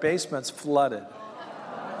there, our basement's flooded.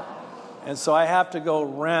 And so I have to go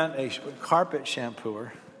rent a carpet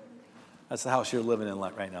shampooer. That's the house you're living in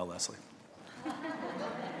right now, Leslie.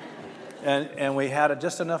 And we had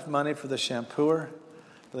just enough money for the shampooer,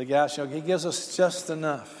 for the gas. He gives us just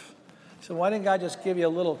enough. So why didn't God just give you a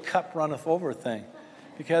little cup runneth over thing?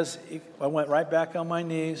 Because I went right back on my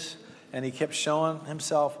knees, and He kept showing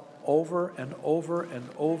Himself over and over and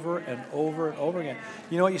over and over and over again.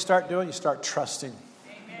 You know what you start doing? You start trusting.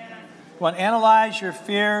 You want to analyze your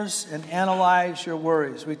fears and analyze your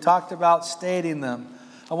worries. We talked about stating them.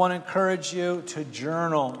 I want to encourage you to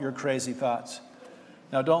journal your crazy thoughts.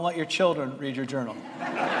 Now, don't let your children read your journal.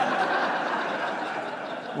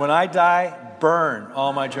 When I die, burn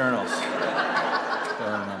all my journals.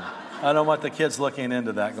 Burn them. I don't want the kids looking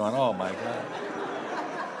into that going, oh my God.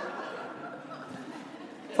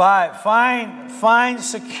 5, find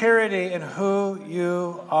security in who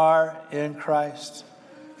you are in Christ.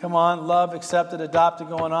 Come on, love, accepted, adopted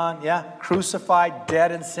going on. Yeah, crucified,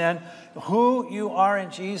 dead in sin. Who you are in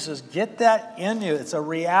Jesus, get that in you. It's a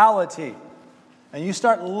reality. And you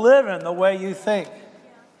start living the way you think.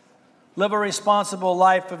 Live a responsible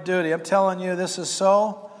life of duty. I'm telling you, this is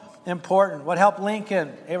so important. What helped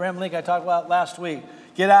Lincoln, Abraham Lincoln, I talked about last week,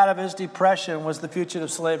 get out of his depression was the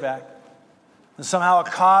Fugitive Slave Act. And somehow a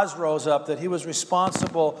cause rose up that he was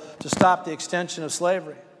responsible to stop the extension of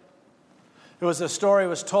slavery. It was a story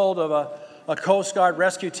was told of a Coast Guard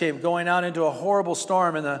rescue team going out into a horrible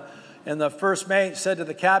storm, and the first mate said to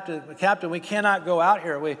the captain, we cannot go out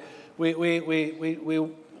here. We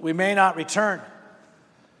may not return.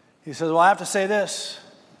 He says, well, I have to say this.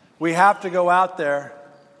 We have to go out there,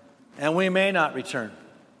 and we may not return.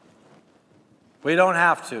 We don't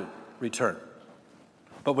have to return,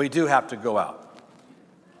 but we do have to go out.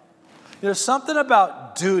 There's something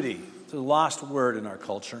about duty, it's a lost word in our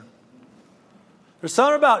culture. There's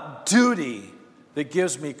something about duty that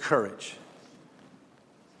gives me courage.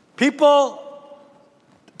 People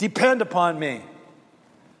depend upon me.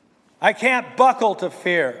 I can't buckle to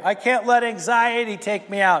fear. I can't let anxiety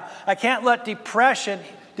take me out. I can't let depression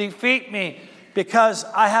defeat me because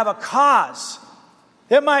I have a cause.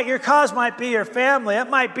 Your cause might be your family. It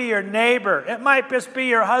might be your neighbor. It might just be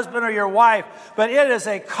your husband or your wife. But it is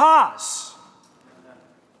a cause.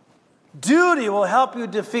 Duty will help you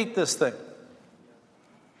defeat this thing.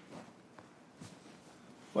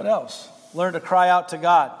 What else? Learn to cry out to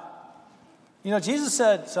God. You know, Jesus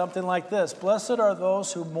said something like this, blessed are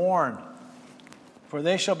those who mourn, for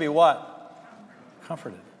they shall be what?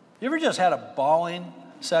 Comforted. You ever just had a bawling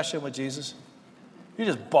session with Jesus? You're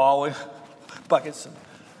just bawling, buckets.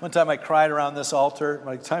 One time I cried around this altar.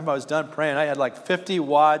 By the time I was done praying, I had like 50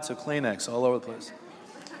 wads of Kleenex all over the place.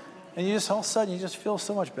 And you just, all of a sudden, you just feel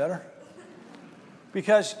so much better.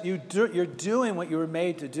 Because you're doing what you were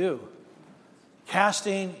made to do.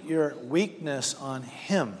 Casting your weakness on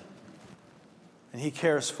Him. And He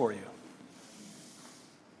cares for you.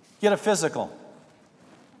 Get a physical.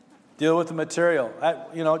 Deal with the material.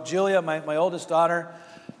 Julia, my oldest daughter,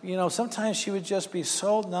 sometimes she would just be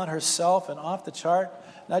so not herself and off the chart.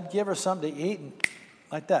 And I'd give her something to eat, and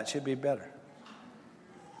like that, she'd be better.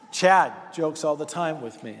 Chad jokes all the time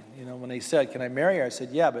with me. When he said, can I marry her? I said,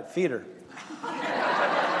 yeah, but feed her.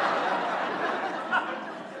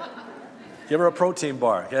 Give her a protein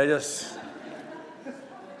bar.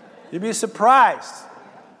 You'd be surprised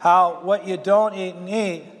how what you don't eat and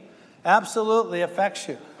eat absolutely affects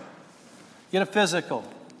you. Get a physical.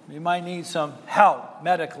 You might need some help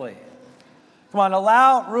medically. Come on,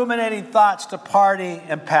 allow ruminating thoughts to party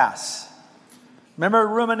and pass. Remember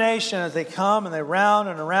rumination as they come and they round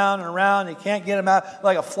and around and around. You can't get them out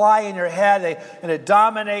like a fly in your head, and it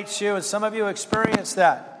dominates you. And some of you experience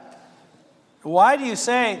that. Why do you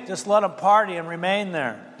say just let them party and remain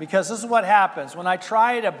there? Because this is what happens. When I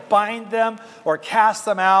try to bind them or cast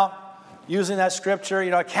them out, using that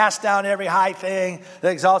scripture, cast down every high thing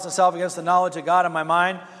that exalts itself against the knowledge of God in my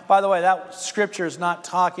mind. By the way, that scripture is not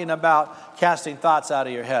talking about casting thoughts out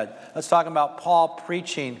of your head. That's talking about Paul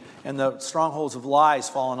preaching and the strongholds of lies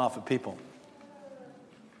falling off of people.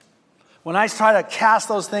 When I try to cast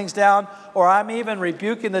those things down, or I'm even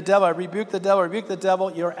rebuking the devil, I rebuke the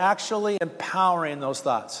devil, you're actually empowering those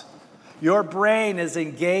thoughts. Your brain is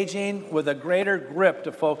engaging with a greater grip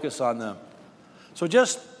to focus on them. So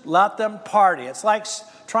just let them party. It's like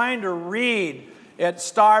trying to read at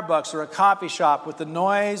Starbucks or a coffee shop with the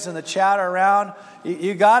noise and the chatter around.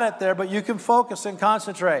 You got it there, but you can focus and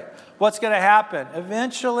concentrate. What's going to happen?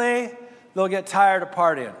 Eventually, they'll get tired of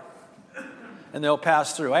partying. And they'll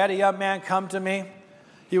pass through. I had a young man come to me.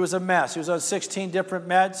 He was a mess. He was on 16 different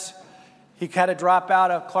meds. He had to drop out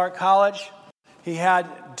of Clark College. He had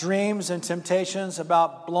dreams and temptations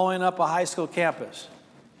about blowing up a high school campus.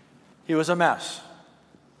 He was a mess.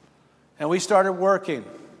 And we started working.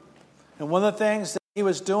 And one of the things that he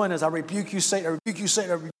was doing is, I rebuke you, Satan, I rebuke you,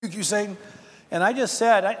 Satan, I rebuke you, Satan. And I just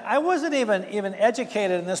said, I wasn't even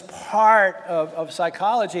educated in this part of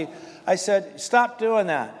psychology. I said, stop doing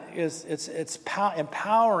that. It's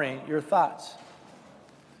empowering your thoughts.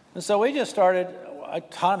 And so we just started, I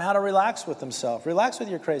taught him how to relax with himself. Relax with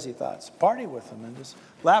your crazy thoughts. Party with them and just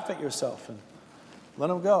laugh at yourself and let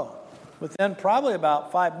them go. Within probably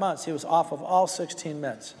about 5 months, he was off of all 16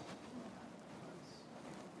 meds.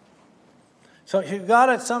 So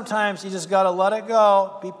sometimes you just got to let it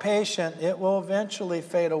go. Be patient. It will eventually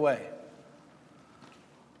fade away.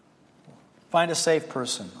 Find a safe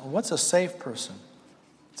person. Well, what's a safe person?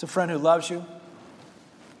 It's a friend who loves you,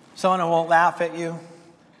 someone who won't laugh at you,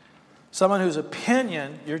 someone whose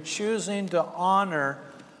opinion you're choosing to honor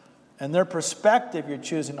and their perspective you're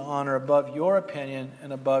choosing to honor above your opinion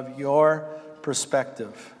and above your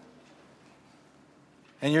perspective.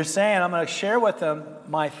 And you're saying, I'm going to share with them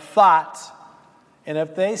my thoughts, and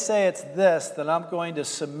if they say it's this, then I'm going to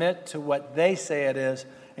submit to what they say it is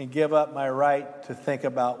and give up my right to think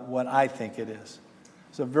about what I think it is.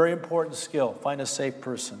 It's a very important skill. Find a safe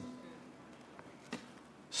person.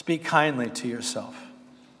 Speak kindly to yourself.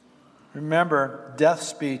 Remember, death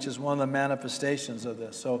speech is one of the manifestations of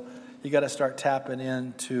this. So you got to start tapping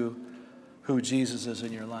into who Jesus is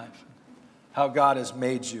in your life, how God has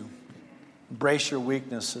made you. Embrace your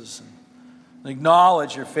weaknesses and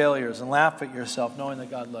acknowledge your failures and laugh at yourself, knowing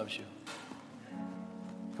that God loves you.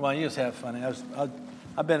 Come on, you just have fun.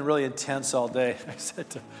 I've been really intense all day. I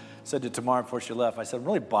said to Tamara before she left, I said, I'm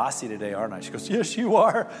really bossy today, aren't I? She goes, yes, you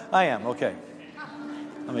are. I am. Okay.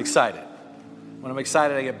 I'm excited. When I'm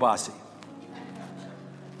excited, I get bossy.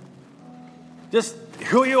 Just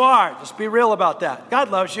who you are. Just be real about that.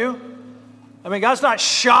 God loves you. I mean, God's not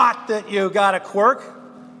shocked that you got a quirk.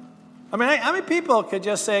 I mean, how many people could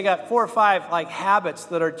just say I got 4 or 5 habits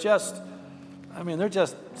that are just, they're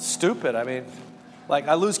just stupid. I mean, like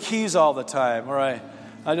I lose keys all the time, or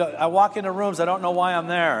I walk into rooms, I don't know why I'm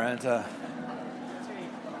there. And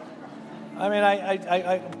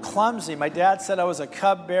I'm clumsy. My dad said I was a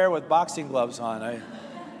cub bear with boxing gloves on.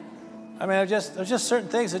 There's just certain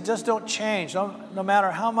things that just don't change. No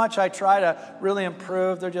matter how much I try to really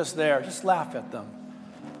improve, they're just there. Just laugh at them.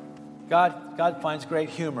 God finds great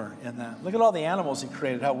humor in that. Look at all the animals he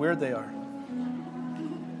created, how weird they are.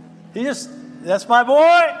 That's my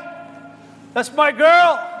boy. That's my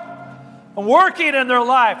girl. I'm working in their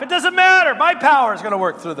life. It doesn't matter. My power is going to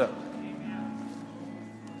work through them.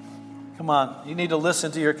 Come on. You need to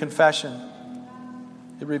listen to your confession.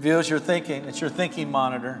 It reveals your thinking. It's your thinking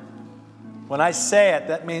monitor. When I say it,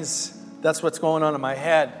 that means that's what's going on in my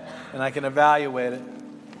head, and I can evaluate it.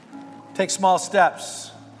 Take small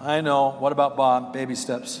steps. I know. What about Bob? Baby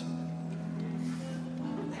steps.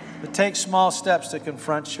 But take small steps to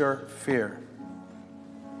confront your fear.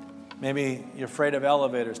 Maybe you're afraid of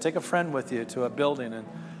elevators. Take a friend with you to a building, and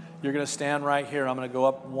you're going to stand right here. I'm going to go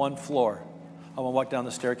up 1 floor. I'm going to walk down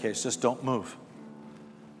the staircase. Just don't move.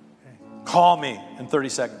 Okay. Call me in 30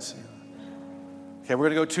 seconds. Okay, we're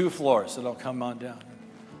going to go 2 floors, so don't come on down.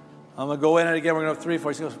 I'm going to go in it again. We're going to go 3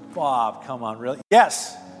 floors. He goes, Bob, come on, really?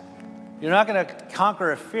 Yes. You're not going to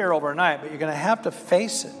conquer a fear overnight, but you're going to have to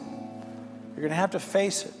face it. You're going to have to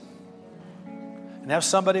face it. And have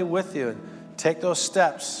somebody with you and take those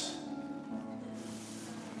steps.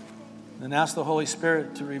 And ask the Holy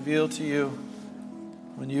Spirit to reveal to you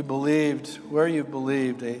when you believed, where you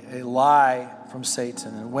believed a lie from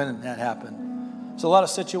Satan and when that happened. There's a lot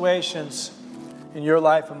of situations in your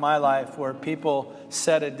life and my life where people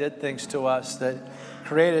said and did things to us that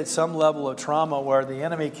created some level of trauma where the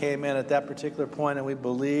enemy came in at that particular point and we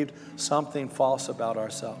believed something false about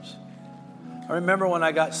ourselves. I remember when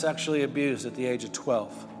I got sexually abused at the age of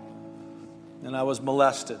 12 and I was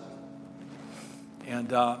molested.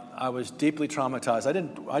 And I was deeply traumatized.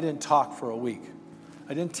 I didn't talk for a week.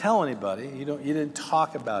 I didn't tell anybody. You didn't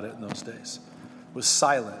talk about it in those days. It was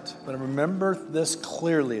silent. But I remember this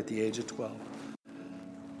clearly at the age of 12.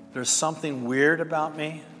 There's something weird about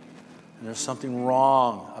me, and there's something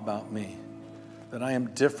wrong about me, that I am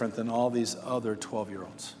different than all these other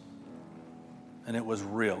 12-year-olds. And it was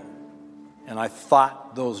real. And I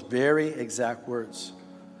thought those very exact words.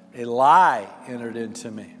 A lie entered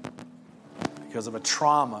into me because of a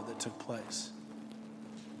trauma that took place.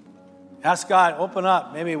 Ask God, open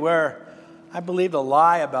up maybe where I believed a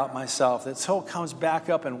lie about myself that so comes back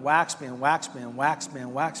up and whacks me and whacks me and whacks me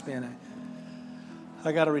and whacks me. And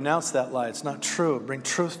I got to renounce that lie. It's not true. Bring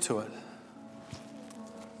truth to it.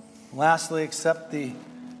 Lastly, accept the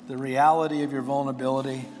reality of your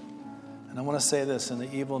vulnerability. And I want to say this, in the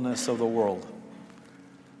evilness of the world,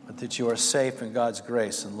 but that you are safe in God's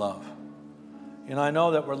grace and love. I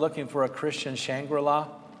know that we're looking for a Christian Shangri-La.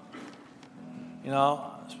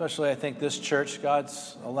 Especially I think this church,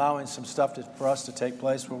 God's allowing some stuff for us to take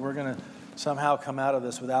place where we're going to somehow come out of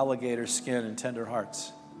this with alligator skin and tender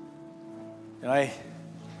hearts.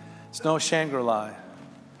 It's no Shangri-La.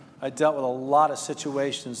 I dealt with a lot of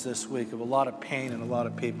situations this week of a lot of pain and a lot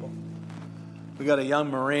of people. We got a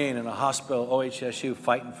young Marine in a hospital, OHSU,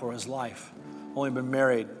 fighting for his life. Only been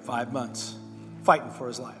married 5 months, fighting for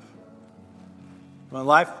his life.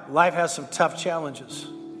 Life has some tough challenges.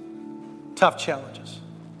 Tough challenges.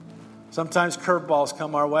 Sometimes curveballs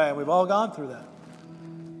come our way, and we've all gone through that.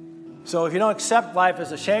 So if you don't accept life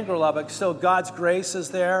as a Shangri-La, but still God's grace is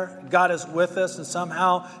there, God is with us, and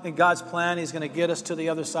somehow in God's plan, He's going to get us to the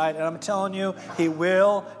other side. And I'm telling you, He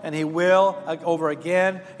will, and He will, over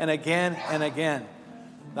again and again and again.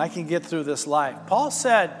 I can get through this life. Paul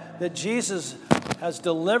said that Jesus has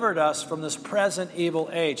delivered us from this present evil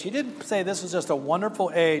age. He didn't say this is just a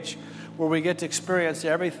wonderful age where we get to experience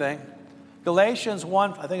everything. Galatians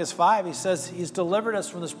 1, I think it's 5, he says He's delivered us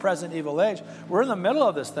from this present evil age. We're in the middle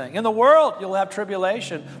of this thing. In the world, you'll have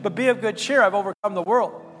tribulation, but be of good cheer. I've overcome the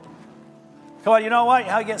world. Come on, you know what?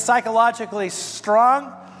 How you get psychologically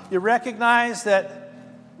strong? You recognize that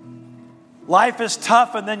life is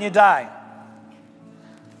tough and then you die.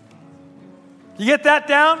 You get that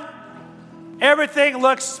down? Everything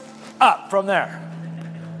looks up from there.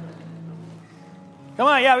 Come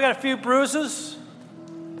on, yeah, we got a few bruises.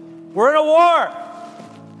 We're in a war.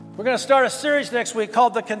 We're going to start a series next week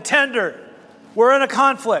called The Contender. We're in a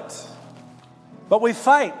conflict. But we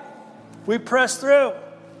fight. We press through.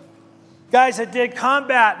 Guys that did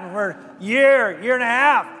combat and were year and a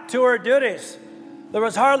half, tour duties. There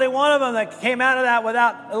was hardly one of them that came out of that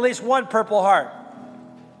without at least one Purple Heart.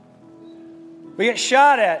 We get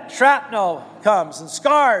shot at. Shrapnel comes and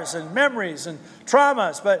scars and memories and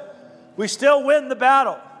traumas. But we still win the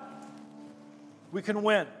battle. We can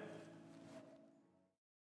win.